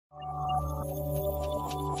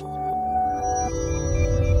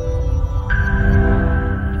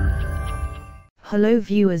Hello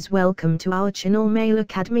viewers, welcome to our channel Mail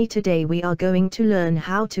Academy. Today we are going to learn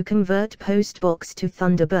how to convert Postbox to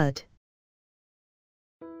Thunderbird.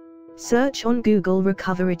 Search on Google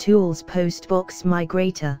Recovery Tools Postbox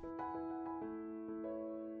Migrator.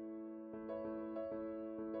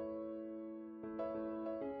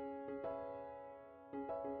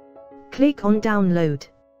 Click on Download.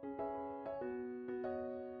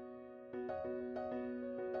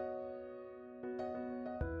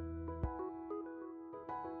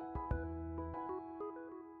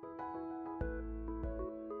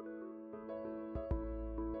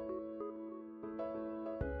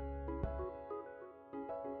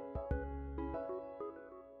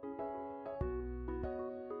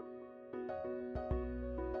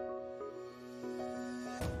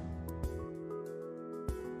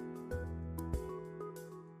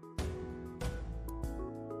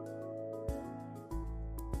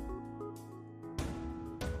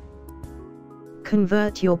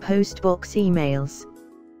 Convert your Postbox emails.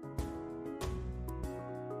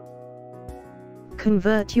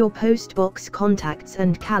 Convert your Postbox contacts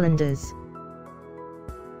and calendars.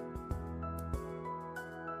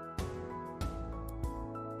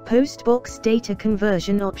 Postbox data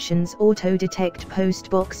conversion options. Auto-detect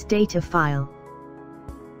Postbox data file.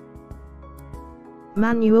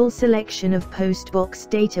 Manual selection of Postbox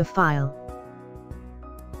data file.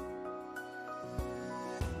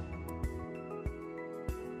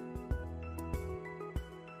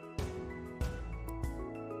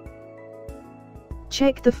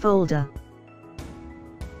 Check the folder.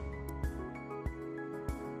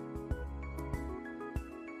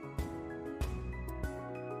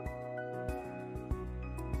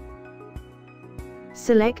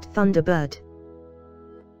 Select Thunderbird.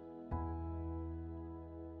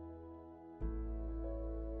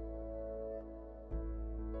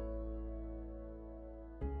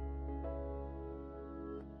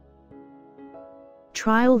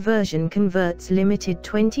 Trial version converts limited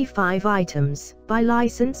 25 items. Buy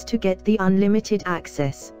license to get the unlimited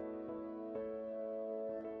access.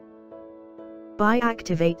 Buy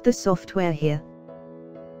activate the software here.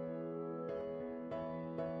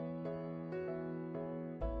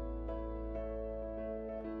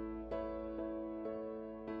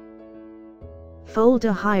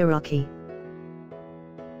 Folder hierarchy.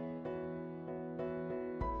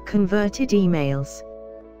 Converted emails.